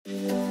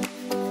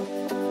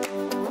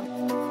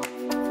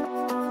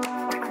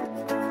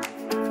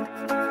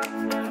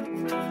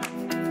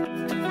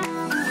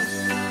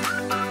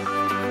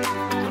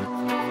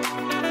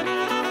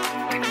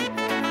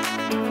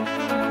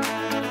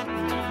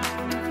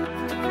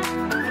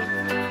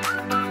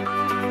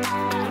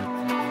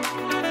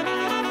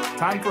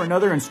time for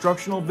another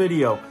instructional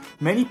video.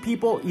 Many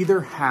people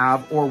either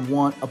have or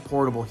want a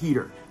portable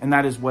heater, and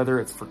that is whether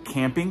it's for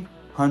camping,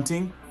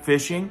 hunting,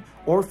 fishing,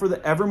 or for the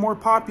ever more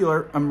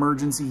popular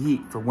emergency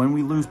heat for when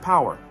we lose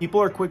power.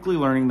 People are quickly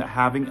learning that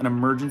having an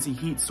emergency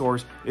heat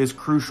source is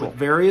crucial. With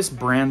various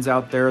brands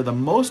out there, the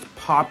most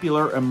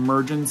popular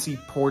emergency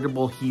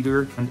portable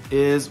heater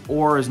is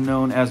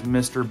known as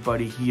Mr.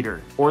 Buddy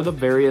Heater, or the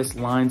various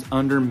lines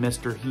under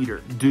Mr.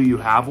 Heater. Do you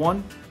have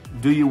one?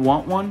 Do you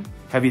want one?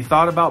 Have you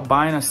thought about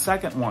buying a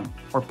second one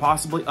or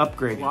possibly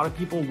upgrading? A lot of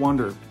people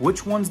wonder,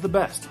 which one's the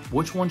best?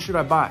 Which one should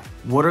I buy?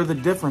 What are the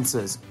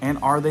differences and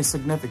are they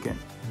significant?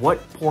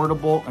 What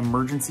portable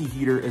emergency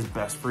heater is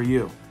best for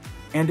you?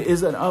 And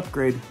is an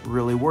upgrade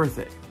really worth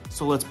it?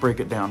 So let's break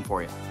it down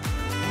for you.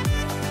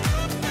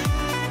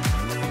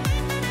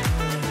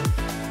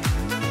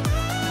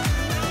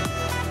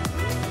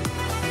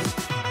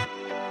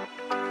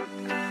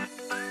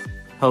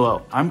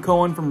 Hello, I'm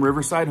Cohen from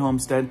Riverside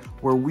Homestead,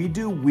 where we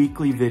do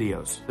weekly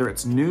videos. Whether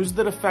it's news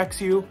that affects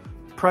you,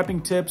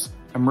 prepping tips,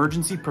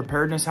 emergency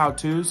preparedness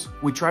how-tos,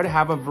 we try to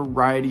have a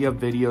variety of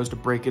videos to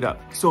break it up.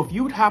 So if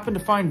you would happen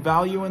to find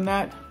value in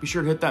that, be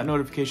sure to hit that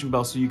notification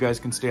bell so you guys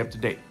can stay up to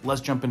date.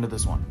 Let's jump into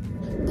this one.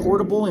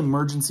 Portable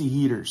emergency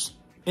heaters.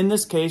 In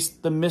this case,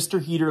 the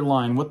Mr. Heater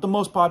line, with the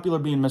most popular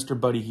being Mr.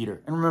 Buddy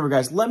Heater. And remember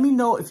guys, let me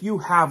know if you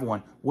have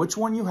one, which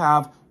one you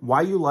have,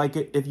 why you like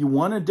it, if you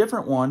want a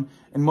different one,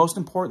 and most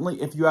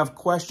importantly, if you have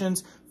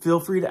questions, feel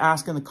free to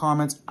ask in the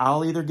comments.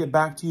 I'll either get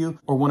back to you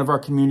or one of our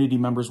community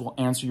members will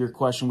answer your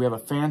question. We have a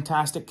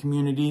fantastic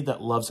community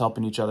that loves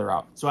helping each other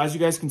out. So as you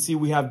guys can see,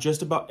 we have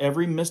just about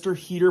every Mr.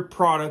 Heater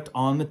product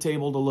on the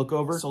table to look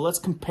over. So let's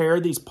compare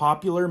these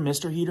popular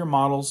Mr. Heater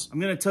models. I'm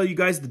gonna tell you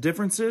guys the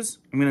differences.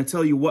 I'm gonna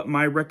tell you what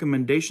my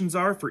recommendations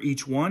are for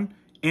each one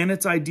and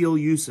its ideal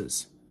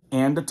uses.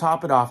 And to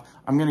top it off,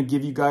 I'm gonna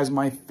give you guys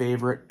my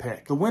favorite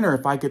pick. The winner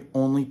if I could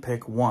only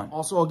pick one.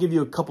 Also, I'll give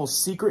you a couple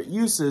secret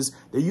uses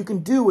that you can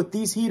do with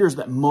these heaters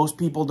that most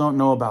people don't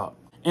know about.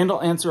 And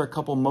I'll answer a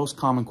couple most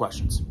common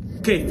questions.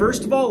 Okay,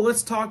 first of all,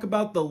 let's talk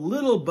about the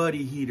Little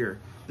Buddy Heater.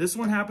 This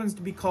one happens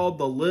to be called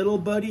the Little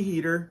Buddy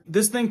Heater.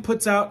 This thing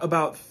puts out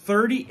about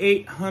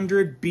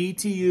 3,800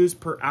 BTUs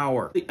per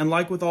hour. And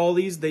like with all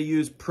these, they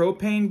use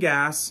propane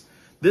gas.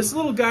 This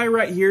little guy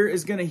right here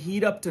is gonna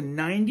heat up to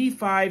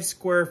 95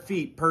 square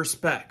feet per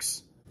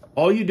specs.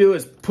 All you do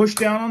is push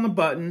down on the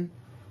button,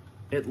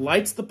 it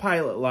lights the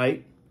pilot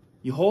light,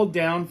 you hold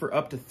down for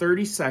up to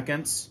 30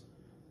 seconds,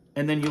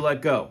 and then you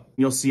let go.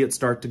 You'll see it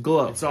start to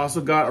glow. It's also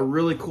got a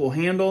really cool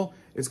handle.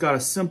 It's got a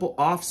simple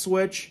off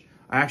switch.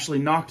 I actually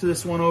knocked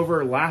this one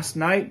over last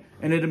night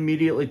and it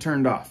immediately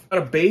turned off.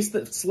 Got a base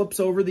that slips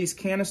over these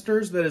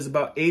canisters that is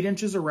about 8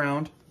 inches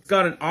around. It's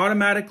got an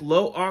automatic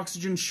low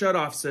oxygen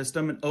shutoff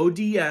system, an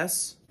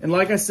ODS. And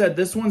like I said,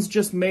 this one's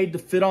just made to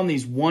fit on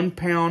these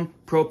 1-pound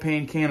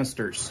propane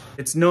canisters.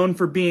 It's known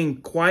for being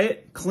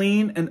quiet,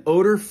 clean, and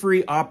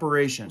odor-free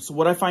operation. So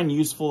what I find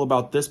useful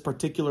about this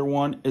particular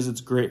one is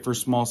it's great for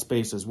small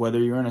spaces, whether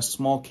you're in a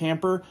small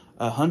camper,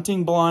 a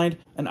hunting blind,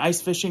 an ice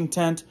fishing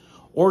tent,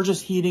 or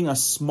just heating a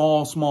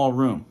small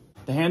room.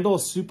 The handle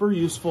is super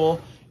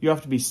useful. You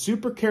have to be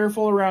super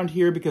careful around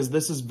here because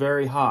this is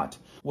very hot.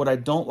 What I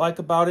don't like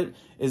about it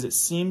is it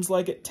seems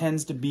like it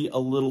tends to be a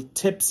little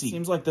tipsy.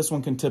 Seems like this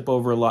one can tip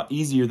over a lot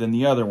easier than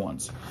the other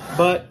ones.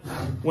 But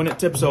when it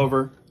tips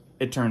over,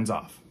 it turns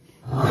off.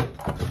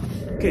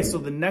 Okay, so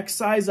the next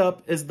size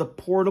up is the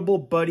Portable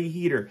Buddy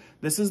Heater.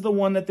 This is the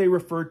one that they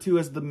refer to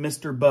as the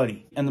Mr.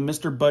 Buddy. And the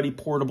Mr. Buddy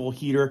Portable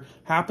Heater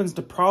happens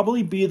to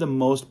probably be the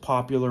most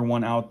popular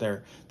one out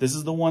there. This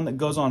is the one that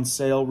goes on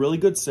sale, really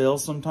good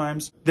sales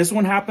sometimes. This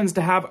one happens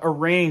to have a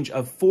range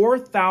of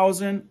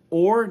 4,000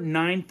 or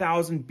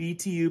 9,000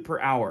 BTU per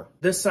hour.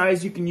 This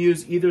size you can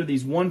use either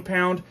these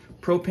 1-pound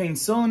propane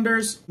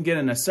cylinders, get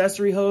an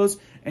accessory hose,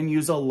 and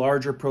use a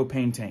larger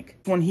propane tank.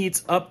 This one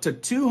heats up to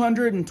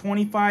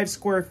 225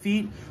 square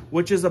feet,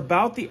 which is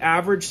about the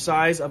average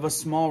size of a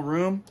small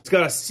room. It's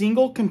got a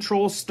single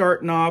control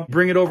start knob.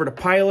 Bring it over to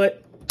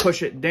pilot,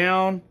 push it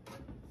down.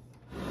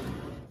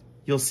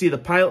 You'll see the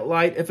pilot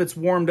light if it's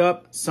warmed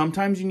up.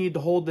 Sometimes you need to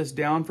hold this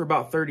down for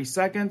about 30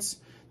 seconds.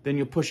 Then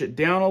you'll push it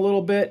down a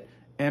little bit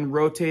and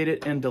rotate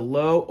it into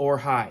low or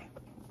high.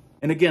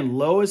 And again,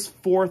 low is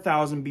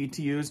 4,000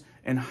 BTUs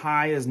and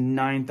high is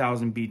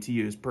 9,000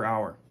 BTUs per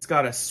hour. It's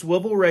got a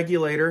swivel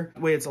regulator.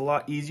 That way it's a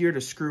lot easier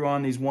to screw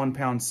on these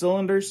 1-pound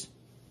cylinders.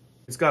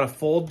 It's got a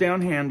fold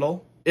down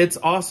handle. It's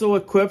also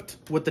equipped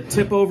with the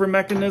tip over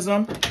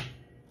mechanism.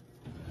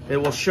 It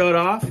will shut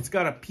off. It's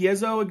got a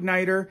piezo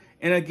igniter.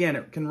 And again,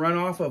 it can run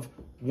off of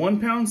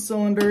 1-pound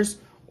cylinders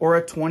or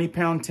a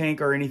 20-pound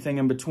tank or anything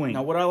in between.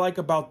 Now, what I like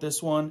about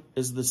this one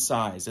is the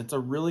size. It's a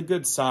really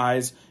good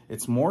size.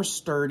 It's more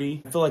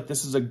sturdy. I feel like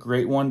this is a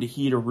great one to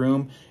heat a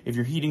room. If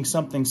you're heating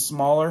something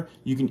smaller,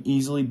 you can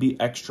easily be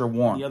extra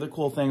warm. The other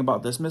cool thing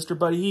about this Mr.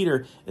 Buddy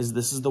Heater is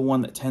this is the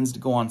one that tends to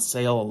go on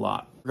sale a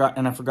lot.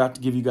 And I forgot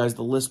to give you guys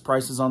the list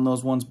prices on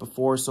those ones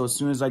before. So as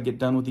soon as I get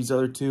done with these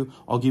other two,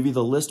 I'll give you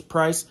the list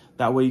price.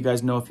 That way you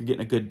guys know if you're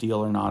getting a good deal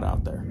or not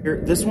out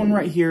there. This one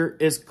right here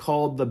is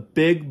called the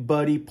Big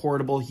Buddy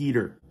Portable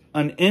Heater.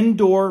 An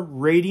indoor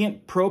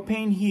radiant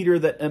propane heater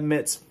that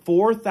emits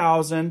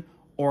 4,000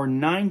 or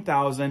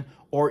 9,000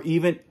 or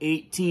even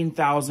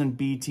 18,000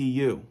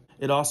 BTU.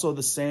 It also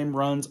the same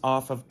runs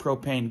off of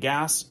propane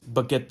gas,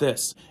 but get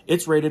this,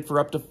 it's rated for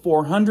up to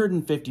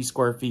 450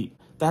 square feet.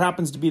 That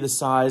happens to be the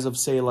size of,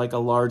 say, like a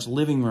large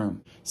living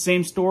room.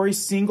 Same story,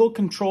 single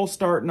control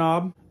start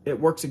knob. It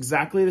works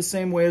exactly the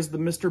same way as the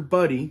Mr.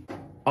 Buddy.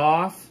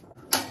 Off,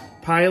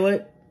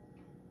 pilot,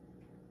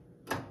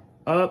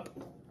 up,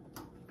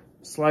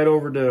 slide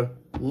over to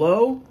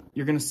low.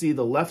 You're gonna see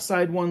the left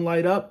side one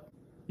light up.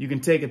 You can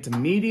take it to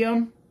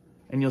medium,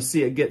 and you'll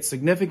see it get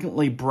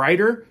significantly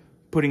brighter,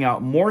 putting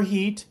out more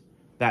heat,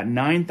 that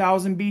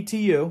 9,000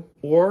 BTU,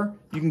 or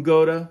you can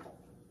go to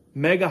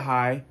mega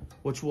high,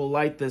 which will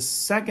light this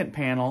second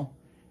panel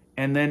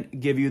and then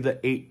give you the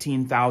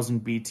 18,000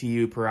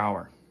 BTU per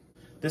hour.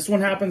 This one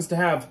happens to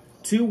have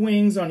 2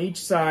 wings on each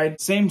side,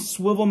 same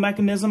swivel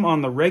mechanism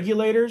on the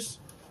regulators.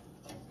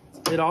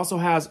 It also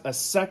has a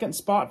second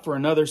spot for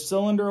another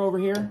cylinder over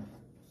here.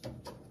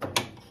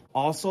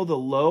 Also the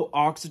low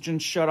oxygen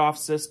shutoff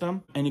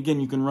system. And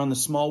again, you can run the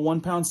small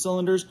 1-pound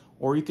cylinders,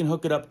 or you can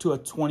hook it up to a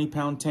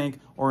 20-pound tank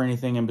or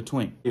anything in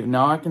between.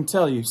 Now I can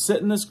tell you,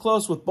 sitting this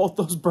close with both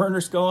those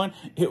burners going,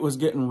 it was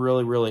getting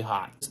really, really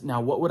hot.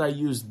 Now, what would I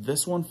use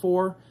this one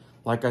for?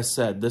 Like I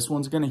said, this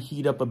one's gonna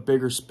heat up a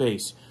bigger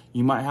space.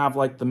 You might have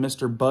like the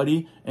Mr.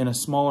 Buddy in a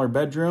smaller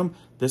bedroom.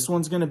 This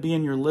one's gonna be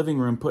in your living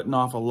room putting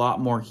off a lot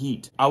more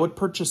heat. I would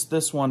purchase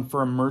this one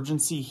for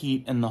emergency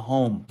heat in the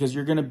home because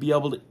you're gonna be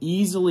able to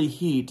easily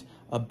heat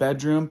a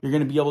bedroom. You're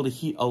gonna be able to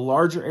heat a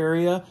larger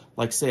area,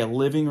 like say a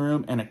living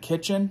room and a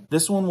kitchen.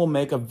 This one will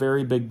make a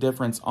very big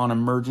difference on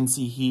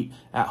emergency heat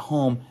at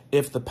home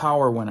if the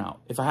power went out.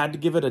 If I had to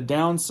give it a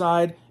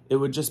downside, it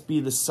would just be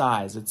the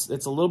size. It's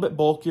a little bit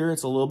bulkier,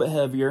 it's a little bit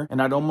heavier,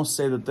 and I'd almost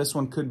say that this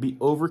one could be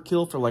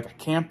overkill for like a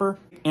camper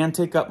and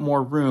take up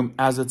more room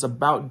as it's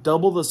about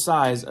double the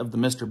size of the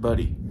Mr.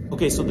 Buddy.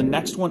 Okay, so the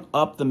next one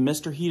up the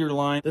Mr. Heater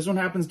line, this one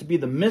happens to be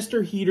the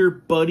Mr. Heater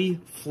Buddy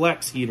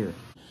Flex Heater.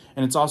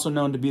 And it's also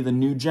known to be the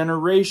new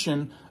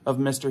generation of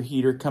Mr.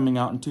 Heater coming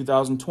out in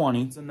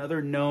 2020. It's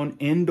another known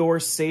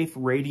indoor safe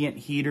radiant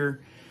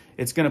heater.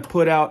 It's gonna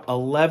put out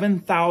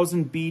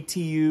 11,000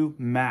 BTU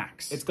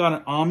max. It's got an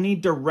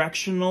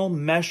omnidirectional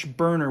mesh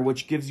burner,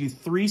 which gives you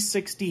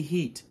 360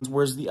 heat,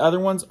 whereas the other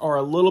ones are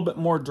a little bit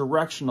more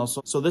directional.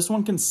 So this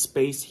one can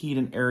space heat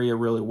an area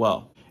really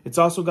well. It's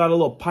also got a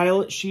little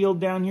pilot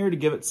shield down here to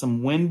give it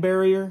some wind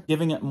barrier,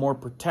 giving it more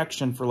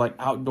protection for like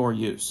outdoor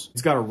use.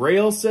 It's got a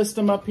rail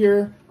system up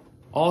here,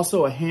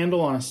 also a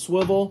handle on a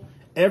swivel.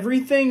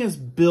 Everything is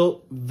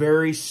built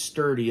very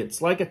sturdy.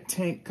 It's like a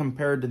tank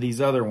compared to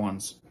these other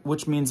ones,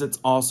 which means it's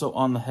also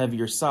on the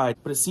heavier side,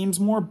 but it seems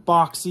more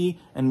boxy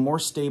and more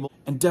stable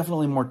and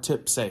definitely more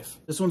tip safe.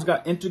 This one's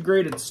got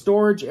integrated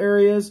storage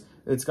areas.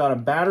 It's got a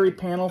battery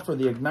panel for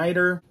the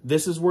igniter.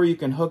 This is where you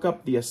can hook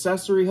up the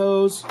accessory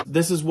hose.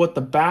 This is what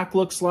the back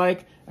looks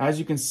like. As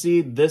you can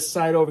see, this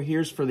side over here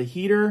is for the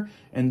heater,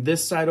 and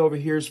this side over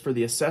here is for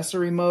the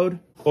accessory mode.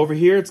 Over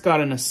here, it's got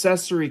an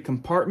accessory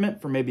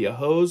compartment for maybe a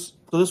hose.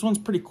 So this one's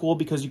pretty cool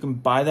because you can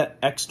buy that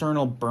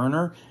external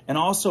burner, and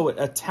also it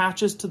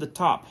attaches to the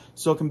top,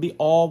 so it can be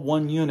all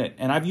one unit.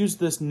 And I've used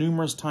this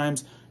numerous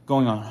times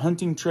going on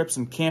hunting trips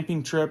and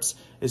camping trips.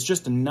 It's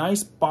just a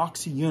nice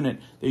boxy unit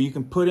that you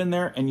can put in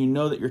there, and you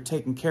know that you're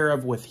taken care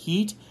of with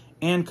heat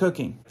and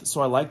cooking.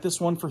 So I like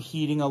this one for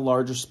heating a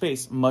larger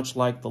space, much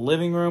like the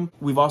living room.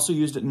 We've also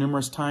used it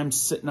numerous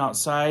times sitting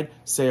outside,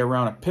 say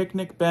around a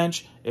picnic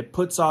bench. It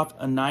puts off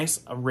a nice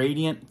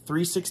radiant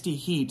 360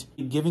 heat,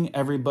 giving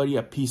everybody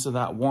a piece of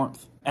that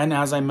warmth. And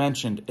as I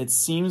mentioned, it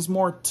seems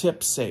more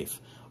tip safe.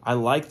 I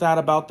like that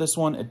about this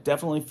one. It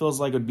definitely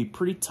feels like it would be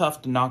pretty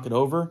tough to knock it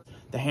over.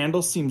 The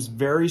handle seems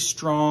very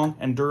strong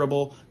and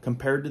durable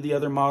compared to the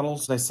other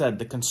models. As I said,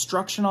 the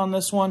construction on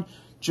this one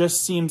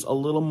just seems a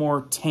little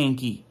more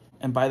tanky.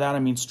 And by that, I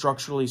mean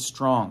structurally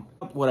strong.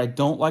 What I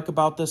don't like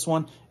about this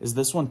one is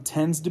this one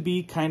tends to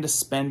be kind of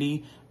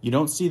spendy. You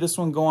don't see this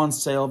one go on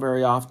sale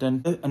very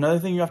often. Another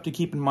thing you have to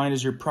keep in mind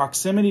is your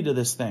proximity to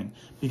this thing,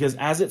 because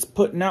as it's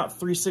putting out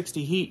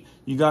 360 heat,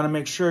 you got to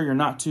make sure you're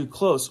not too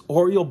close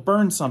or you'll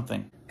burn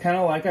something. Kind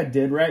of like I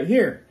did right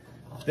here.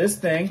 This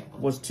thing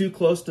was too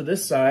close to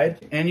this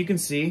side, and you can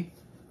see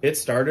it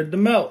started to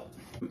melt,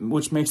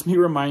 which makes me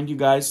remind you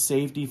guys,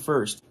 safety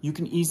first. You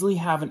can easily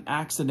have an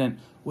accident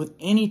with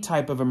any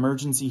type of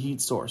emergency heat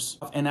source.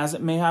 And as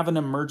it may have an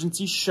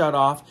emergency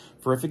shutoff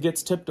for if it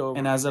gets tipped over,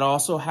 and as it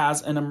also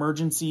has an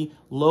emergency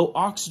low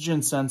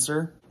oxygen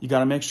sensor, you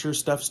gotta make sure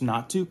stuff's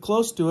not too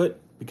close to it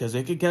because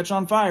it could catch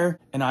on fire.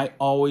 And I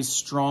always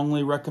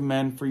strongly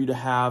recommend for you to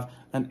have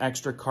an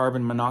extra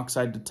carbon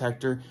monoxide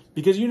detector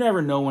because you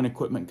never know when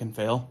equipment can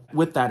fail.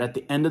 With that, at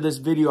the end of this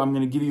video, I'm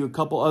going to give you a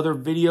couple other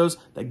videos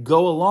that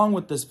go along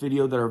with this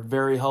video that are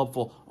very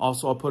helpful.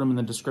 Also, I'll put them in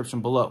the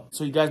description below.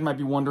 So you guys might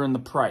be wondering the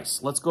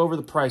price. Let's go over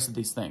the price of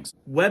these things.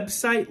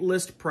 Website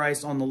list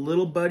price on the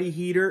little buddy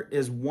heater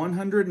is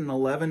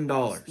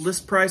 $111.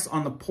 List price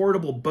on the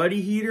portable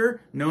buddy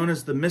heater, known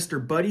as the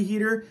Mr. Buddy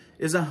heater,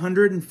 is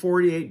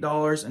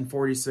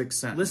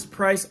 $148.46. List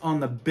price on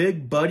the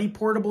Big Buddy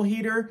portable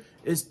heater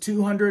is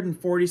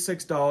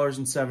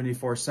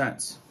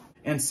 $246.74.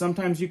 And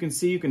sometimes you can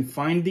see you can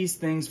find these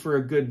things for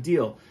a good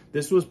deal.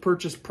 This was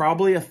purchased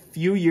probably a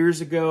few years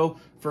ago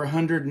for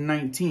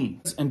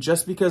 $119. And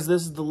just because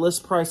this is the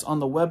list price on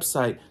the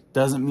website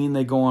doesn't mean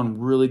they go on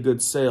really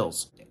good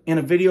sales. In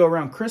a video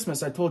around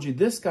Christmas, I told you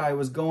this guy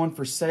was going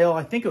for sale.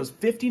 I think it was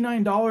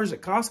 $59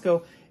 at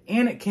Costco,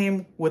 and it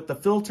came with the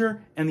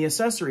filter and the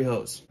accessory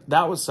hose.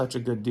 That was such a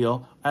good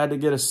deal. I had to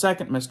get a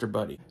second Mr.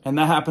 Buddy, and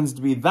that happens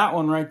to be that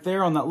one right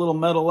there on that little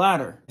metal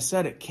ladder. I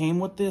said it came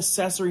with the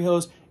accessory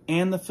hose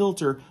and the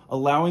filter,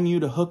 allowing you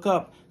to hook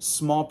up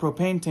small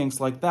propane tanks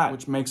like that,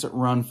 which makes it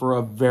run for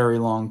a very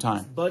long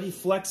time. Buddy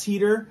Flex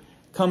heater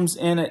comes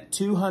in at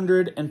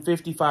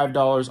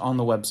 $255 on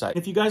the website.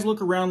 If you guys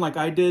look around like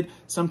I did,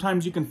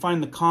 sometimes you can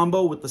find the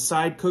combo with the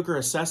side cooker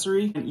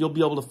accessory, and you'll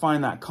be able to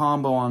find that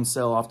combo on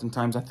sale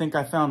oftentimes. I think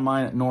I found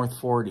mine at North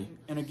 40.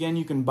 And again,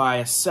 you can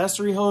buy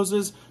accessory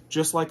hoses,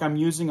 just like I'm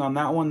using on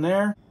that one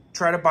there.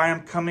 Try to buy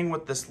them coming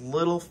with this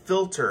little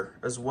filter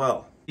as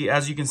well.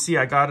 As you can see,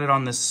 I got it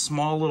on this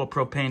small little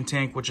propane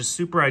tank, which is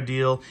super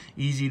ideal,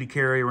 easy to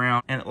carry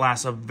around, and it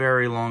lasts a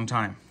very long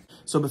time.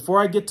 So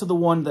before I get to the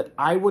one that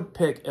I would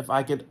pick if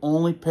I could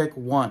only pick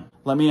one,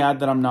 let me add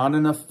that I'm not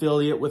an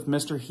affiliate with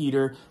Mr.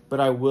 Heater, but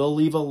I will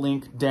leave a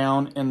link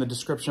down in the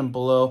description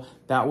below.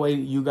 That way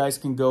you guys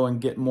can go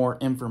and get more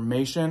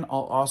information.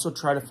 I'll also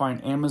try to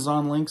find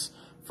Amazon links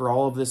for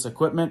all of this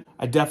equipment.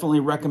 I definitely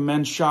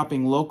recommend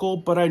shopping local,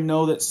 but I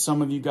know that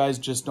some of you guys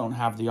just don't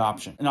have the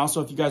option. And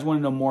also, if you guys want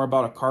to know more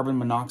about a carbon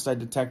monoxide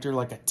detector,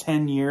 like a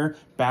 10-year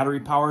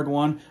battery-powered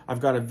one, I've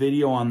got a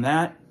video on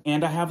that.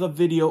 And I have a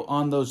video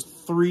on those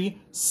 3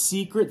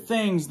 secret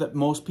things that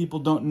most people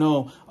don't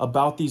know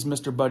about these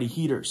Mr. Buddy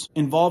heaters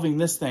involving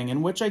this thing,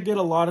 in which I get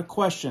a lot of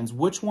questions.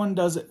 Which one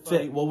does it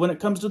fit? Well, when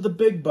it comes to the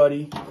Big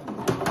Buddy,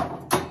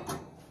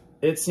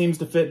 it seems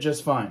to fit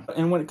just fine.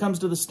 And when it comes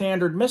to the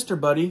standard Mr.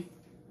 Buddy,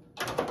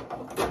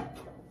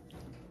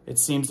 it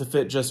seems to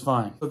fit just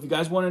fine. So if you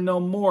guys want to know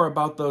more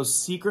about those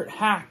secret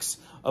hacks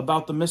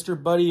about the Mr.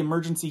 Buddy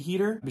emergency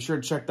heater, be sure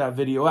to check that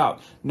video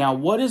out. Now,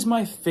 what is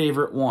my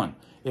favorite one?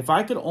 If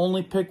I could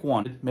only pick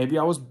one, maybe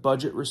I was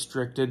budget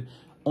restricted,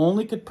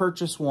 only could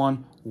purchase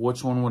one,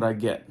 which one would I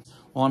get?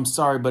 Well, I'm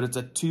sorry, but it's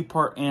a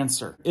 2-part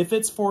answer. If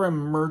it's for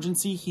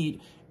emergency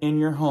heat in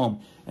your home,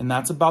 and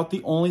that's about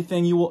the only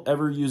thing you will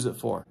ever use it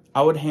for,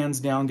 I would hands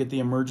down get the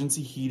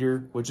emergency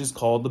heater, which is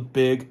called the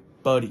Big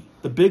Buddy.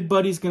 The Big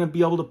Buddy is going to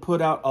be able to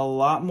put out a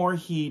lot more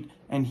heat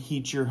and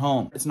heat your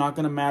home. It's not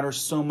going to matter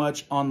so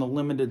much on the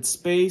limited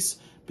space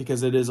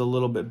because it is a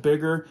little bit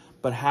bigger,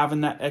 but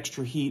having that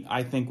extra heat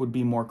I think would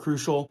be more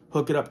crucial.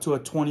 Hook it up to a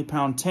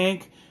 20-pound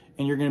tank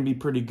and you're going to be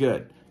pretty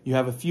good. You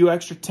have a few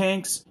extra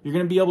tanks, you're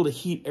going to be able to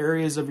heat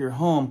areas of your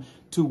home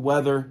to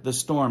weather the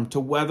storm, to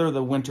weather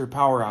the winter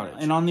power outage.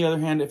 And on the other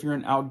hand, if you're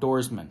an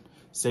outdoorsman,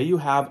 say you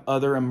have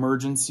other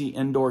emergency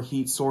indoor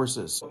heat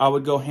sources, I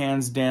would go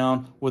hands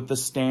down with the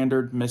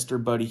standard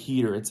Mr. Buddy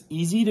heater. It's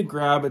easy to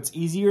grab, it's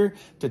easier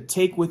to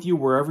take with you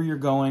wherever you're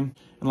going.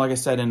 And like I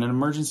said, in an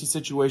emergency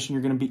situation,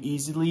 you're going to be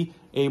easily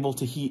able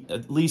to heat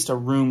at least a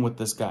room with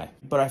this guy.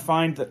 But I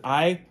find that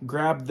I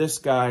grab this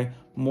guy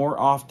more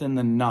often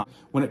than not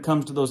when it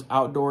comes to those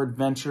outdoor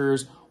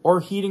adventures or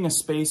heating a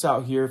space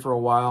out here for a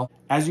while.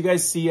 As you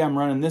guys see, I'm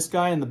running this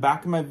guy in the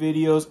back of my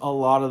videos a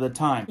lot of the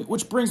time.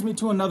 Which brings me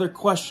to another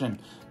question.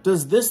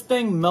 Does this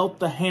thing melt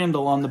the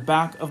handle on the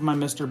back of my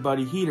Mr.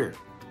 Buddy heater?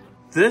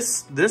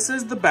 This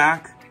is the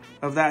back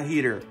of that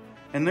heater,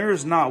 and there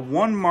is not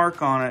one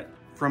mark on it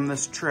from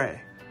this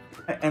tray.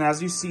 And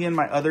as you see in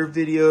my other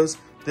videos,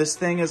 this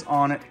thing is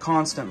on it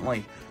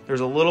constantly. There's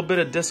a little bit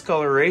of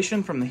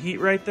discoloration from the heat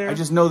right there. I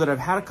just know that I've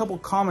had a couple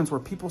comments where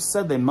people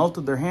said they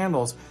melted their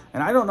handles,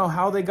 and I don't know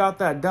how they got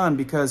that done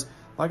because,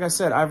 like I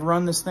said, I've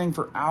run this thing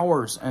for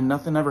hours and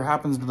nothing ever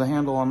happens to the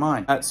handle on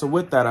mine. So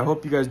with that, I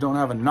hope you guys don't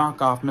have a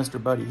knockoff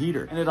Mr. Buddy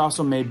heater. And it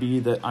also may be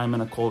that I'm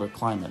in a colder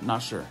climate,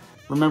 not sure.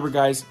 Remember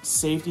guys,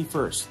 safety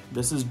first.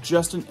 This is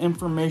just an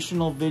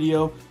informational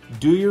video.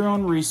 Do your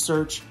own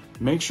research.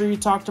 Make sure you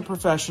talk to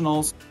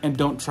professionals and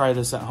don't try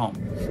this at home.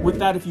 With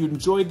that, if you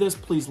enjoyed this,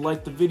 please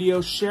like the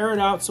video, share it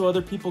out so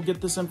other people get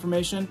this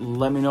information.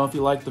 Let me know if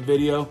you like the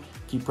video.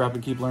 Keep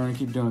prepping, keep learning,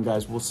 keep doing,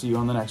 guys. We'll see you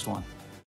on the next one.